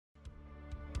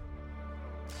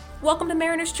Welcome to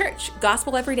Mariners Church,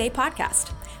 Gospel Everyday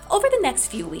Podcast. Over the next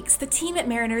few weeks, the team at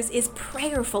Mariners is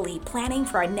prayerfully planning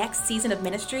for our next season of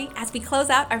ministry as we close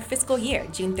out our fiscal year,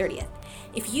 June 30th.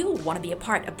 If you want to be a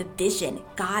part of the vision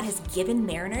God has given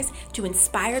Mariners to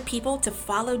inspire people to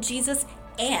follow Jesus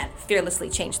and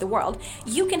fearlessly change the world,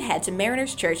 you can head to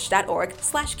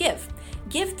marinerschurch.org/give.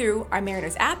 Give through our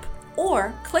Mariners app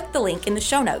or click the link in the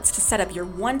show notes to set up your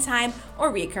one-time or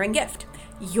recurring gift.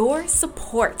 Your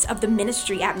support of the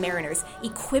ministry at Mariners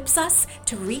equips us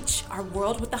to reach our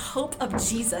world with the hope of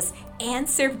Jesus and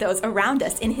serve those around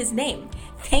us in His name.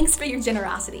 Thanks for your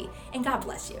generosity, and God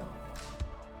bless you.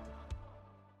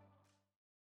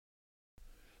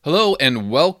 Hello,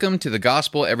 and welcome to the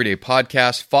Gospel Everyday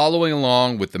Podcast, following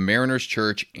along with the Mariners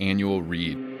Church annual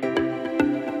read.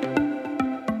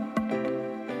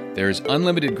 There is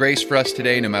unlimited grace for us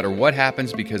today, no matter what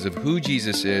happens, because of who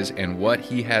Jesus is and what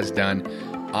He has done.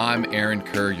 I'm Aaron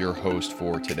Kerr, your host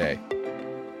for today.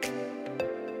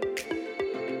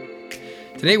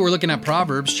 Today we're looking at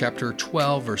Proverbs chapter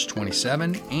 12, verse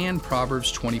 27, and Proverbs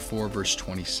 24, verse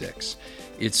 26.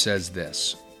 It says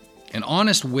this: "An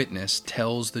honest witness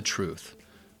tells the truth,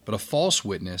 but a false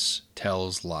witness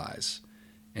tells lies.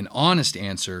 An honest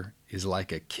answer is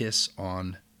like a kiss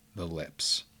on the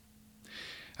lips."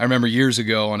 I remember years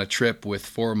ago on a trip with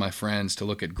four of my friends to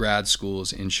look at grad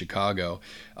schools in Chicago.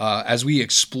 As we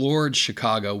explored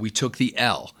Chicago, we took the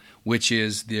L, which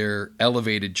is their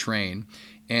elevated train,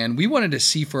 and we wanted to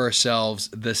see for ourselves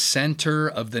the center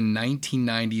of the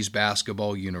 1990s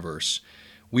basketball universe.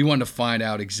 We wanted to find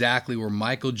out exactly where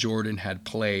Michael Jordan had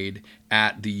played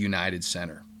at the United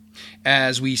Center.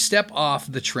 As we step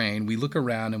off the train, we look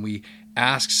around and we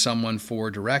ask someone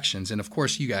for directions. And of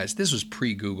course, you guys, this was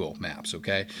pre-Google Maps,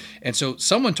 okay? And so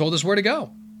someone told us where to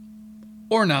go.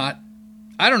 Or not.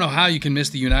 I don't know how you can miss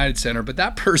the United Center, but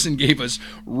that person gave us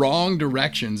wrong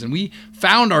directions. And we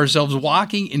found ourselves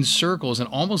walking in circles and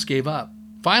almost gave up.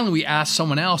 Finally, we asked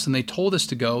someone else, and they told us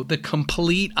to go the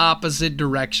complete opposite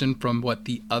direction from what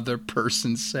the other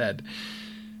person said.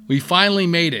 We finally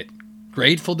made it,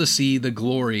 grateful to see the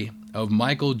glory of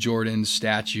Michael Jordan's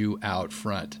statue out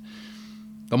front.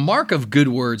 The mark of good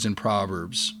words in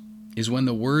Proverbs is when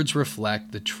the words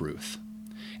reflect the truth.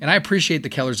 And I appreciate the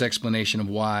Keller's explanation of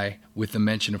why with the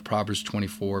mention of Proverbs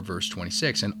 24, verse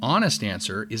 26. An honest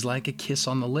answer is like a kiss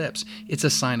on the lips. It's a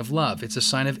sign of love. It's a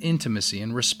sign of intimacy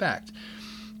and respect.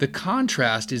 The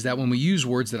contrast is that when we use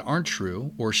words that aren't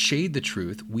true or shade the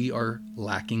truth, we are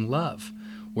lacking love.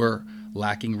 We're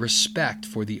lacking respect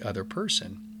for the other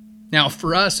person. Now,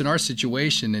 for us in our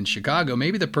situation in Chicago,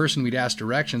 maybe the person we'd asked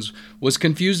directions was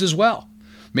confused as well.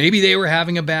 Maybe they were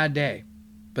having a bad day,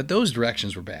 but those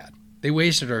directions were bad. They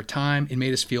wasted our time and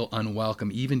made us feel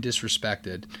unwelcome, even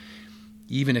disrespected,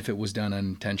 even if it was done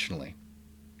unintentionally.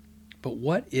 But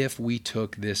what if we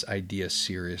took this idea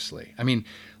seriously? I mean,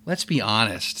 let's be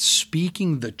honest,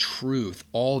 speaking the truth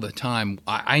all the time,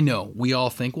 I know we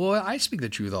all think, well, I speak the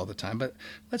truth all the time, but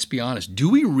let's be honest. Do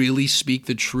we really speak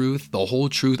the truth, the whole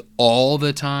truth all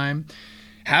the time?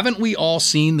 Haven't we all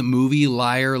seen the movie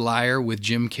Liar, Liar with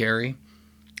Jim Carrey?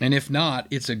 And if not,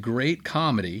 it's a great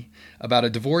comedy about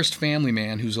a divorced family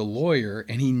man who's a lawyer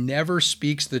and he never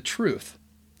speaks the truth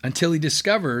until he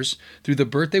discovers through the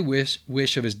birthday wish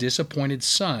of his disappointed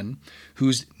son,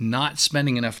 who's not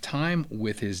spending enough time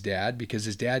with his dad because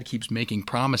his dad keeps making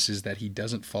promises that he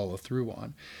doesn't follow through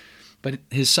on. But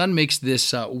his son makes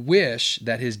this wish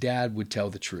that his dad would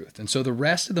tell the truth. And so the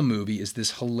rest of the movie is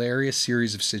this hilarious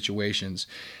series of situations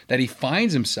that he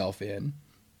finds himself in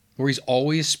where he's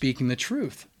always speaking the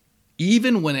truth,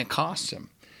 even when it costs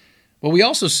him. Well, we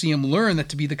also see him learn that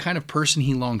to be the kind of person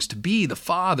he longs to be, the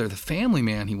father, the family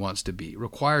man he wants to be,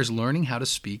 requires learning how to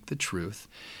speak the truth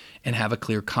and have a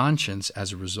clear conscience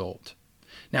as a result.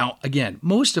 Now, again,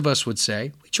 most of us would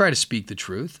say we try to speak the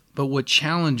truth, but what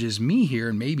challenges me here,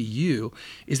 and maybe you,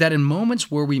 is that in moments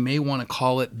where we may want to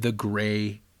call it the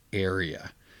gray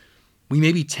area, we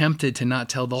may be tempted to not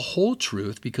tell the whole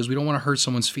truth because we don't want to hurt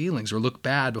someone's feelings or look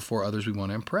bad before others we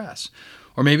want to impress.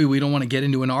 Or maybe we don't want to get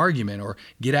into an argument or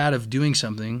get out of doing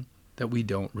something that we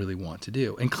don't really want to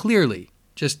do. And clearly,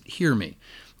 just hear me,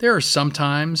 there are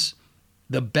sometimes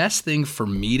the best thing for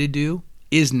me to do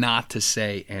is not to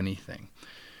say anything.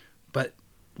 But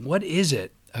what is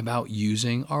it about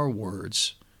using our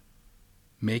words,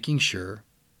 making sure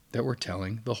that we're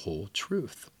telling the whole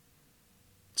truth?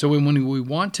 So when we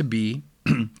want to be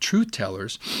truth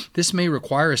tellers, this may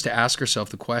require us to ask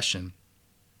ourselves the question,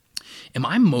 am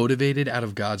I motivated out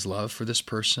of God's love for this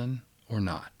person or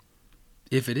not?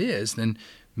 If it is, then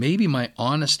maybe my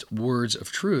honest words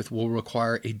of truth will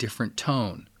require a different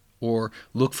tone or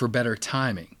look for better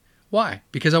timing Why?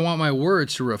 Because I want my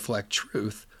words to reflect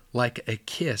truth like a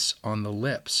kiss on the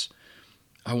lips.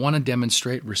 I want to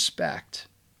demonstrate respect.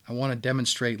 I want to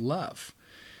demonstrate love.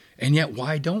 And yet,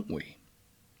 why don't we?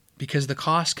 Because the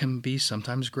cost can be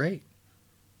sometimes great.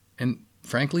 And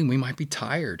frankly, we might be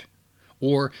tired.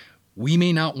 Or we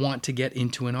may not want to get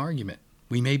into an argument.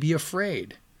 We may be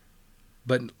afraid.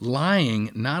 But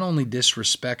lying not only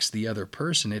disrespects the other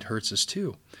person, it hurts us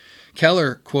too.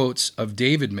 Keller quotes of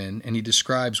Davidman, and he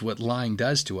describes what lying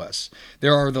does to us.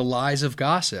 There are the lies of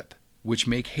gossip, which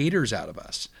make haters out of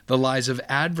us, the lies of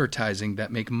advertising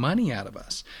that make money out of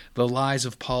us, the lies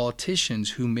of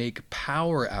politicians who make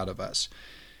power out of us.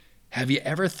 Have you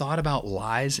ever thought about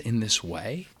lies in this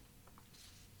way?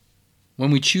 When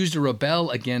we choose to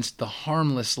rebel against the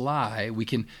harmless lie, we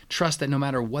can trust that no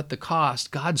matter what the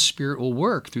cost, God's Spirit will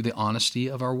work through the honesty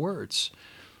of our words.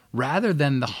 Rather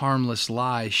than the harmless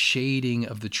lie, shading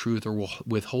of the truth or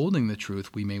withholding the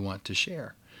truth we may want to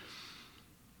share.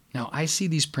 Now, I see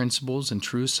these principles and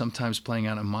truths sometimes playing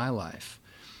out in my life.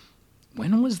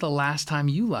 When was the last time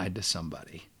you lied to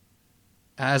somebody?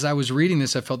 As I was reading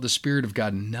this, I felt the Spirit of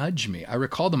God nudge me. I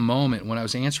recall the moment when I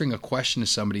was answering a question to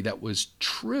somebody that was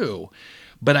true,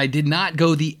 but I did not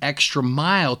go the extra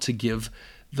mile to give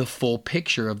the full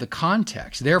picture of the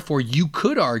context. Therefore, you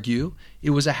could argue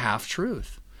it was a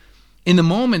half-truth. In the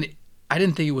moment, I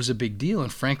didn't think it was a big deal,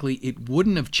 and frankly, it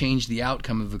wouldn't have changed the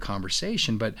outcome of the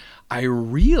conversation, but I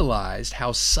realized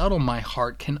how subtle my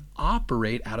heart can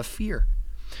operate out of fear.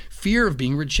 Fear of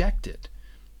being rejected,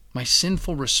 my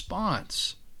sinful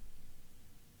response.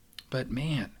 But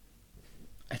man,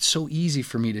 it's so easy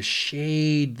for me to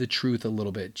shade the truth a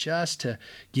little bit, just to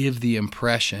give the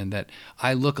impression that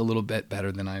I look a little bit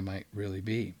better than I might really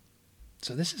be.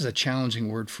 So this is a challenging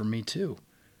word for me too,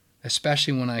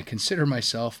 especially when I consider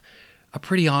myself a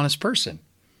pretty honest person.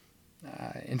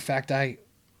 In fact, I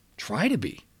try to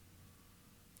be.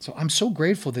 So I'm so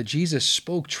grateful that Jesus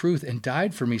spoke truth and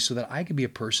died for me so that I could be a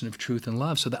person of truth and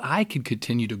love, so that I could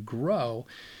continue to grow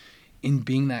in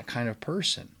being that kind of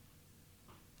person.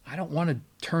 I don't want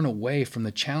to turn away from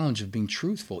the challenge of being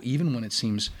truthful, even when it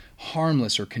seems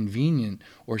harmless or convenient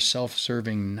or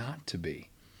self-serving not to be.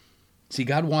 See,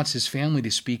 God wants His family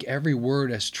to speak every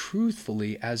word as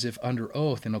truthfully as if under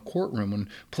oath in a courtroom when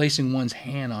placing one's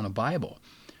hand on a Bible.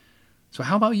 So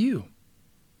how about you?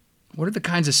 What are the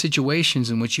kinds of situations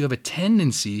in which you have a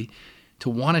tendency to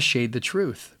want to shade the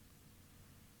truth?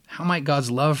 How might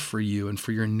God's love for you and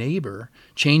for your neighbor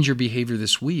change your behavior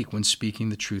this week when speaking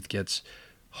the truth gets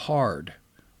hard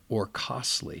or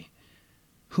costly?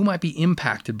 Who might be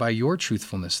impacted by your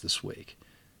truthfulness this week?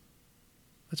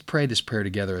 Let's pray this prayer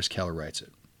together as Keller writes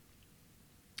it.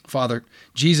 Father,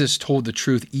 Jesus told the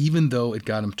truth even though it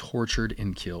got Him tortured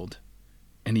and killed,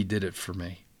 and He did it for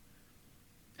me.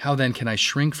 How then can I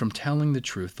shrink from telling the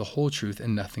truth, the whole truth,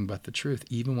 and nothing but the truth,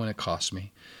 even when it costs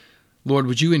me? Lord,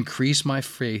 would you increase my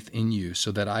faith in you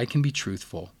so that I can be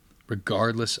truthful,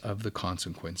 regardless of the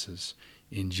consequences?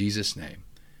 In Jesus' name,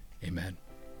 amen.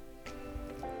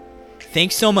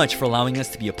 Thanks so much for allowing us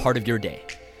to be a part of your day.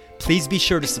 Please be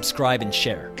sure to subscribe and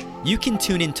share. You can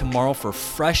tune in tomorrow for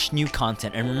fresh new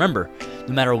content. And remember,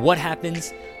 no matter what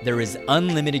happens, there is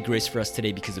unlimited grace for us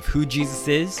today because of who Jesus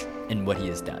is and what He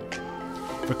has done.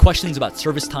 For questions about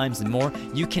service times and more,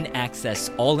 you can access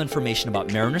all information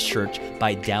about Mariners Church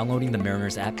by downloading the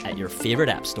Mariners app at your favorite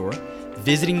app store,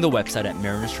 visiting the website at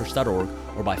marinerschurch.org,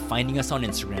 or by finding us on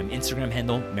Instagram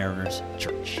handle Mariners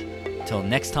Church. Till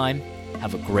next time,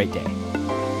 have a great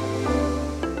day.